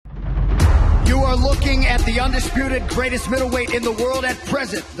are looking at the undisputed greatest middleweight in the world at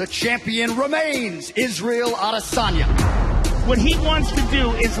present. The champion remains Israel Adesanya. What he wants to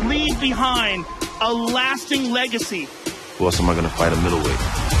do is leave behind a lasting legacy. Who else am I going to fight a middleweight?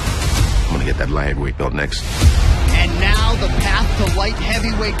 I'm going to get that lightweight belt next. And now the path to light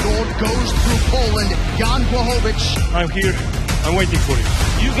heavyweight gold goes through Poland. Jan Błachowicz. I'm here. I'm waiting for you.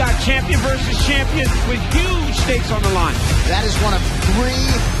 You got champion versus champion with huge stakes on the line. That is one of 3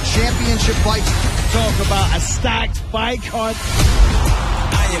 championship fights. Talk about a stacked fight card.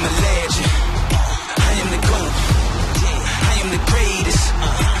 I am a legend. I am the GOAT. I am the greatest.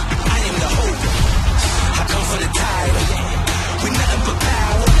 I am the hope. I come for the title. With nothing but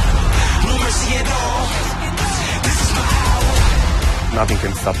power. No mercy at all. This is my hour. Nothing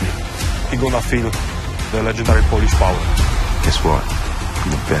can stop me. You're gonna feel the legendary Polish power. Guess what?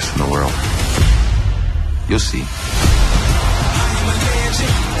 I'm the best in the world. You'll see. I am a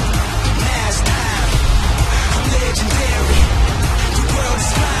legend. Now it's time. I'm legendary. The world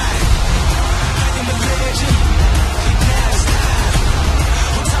is mine. I am a legend. Now it's time.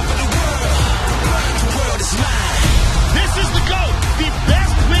 On top of the world is mine. This is the GOAT, the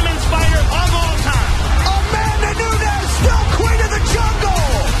best women's fighter of all time. Amanda Nunes, still queen of the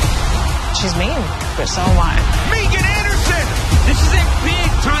jungle. She's mean, but so am I. Megan Anderson. This is a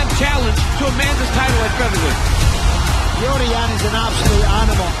big-time challenge to Amanda's title at featherweight. Jan is an absolute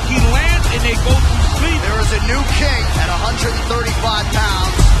animal. He lands and they go to sleep. There is a new king at 135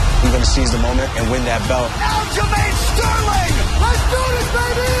 pounds. I'm going to seize the moment and win that belt. Aljamain Sterling! Let's do this,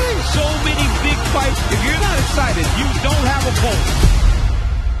 baby! So many big fights. If you're not excited, you don't have a pulse.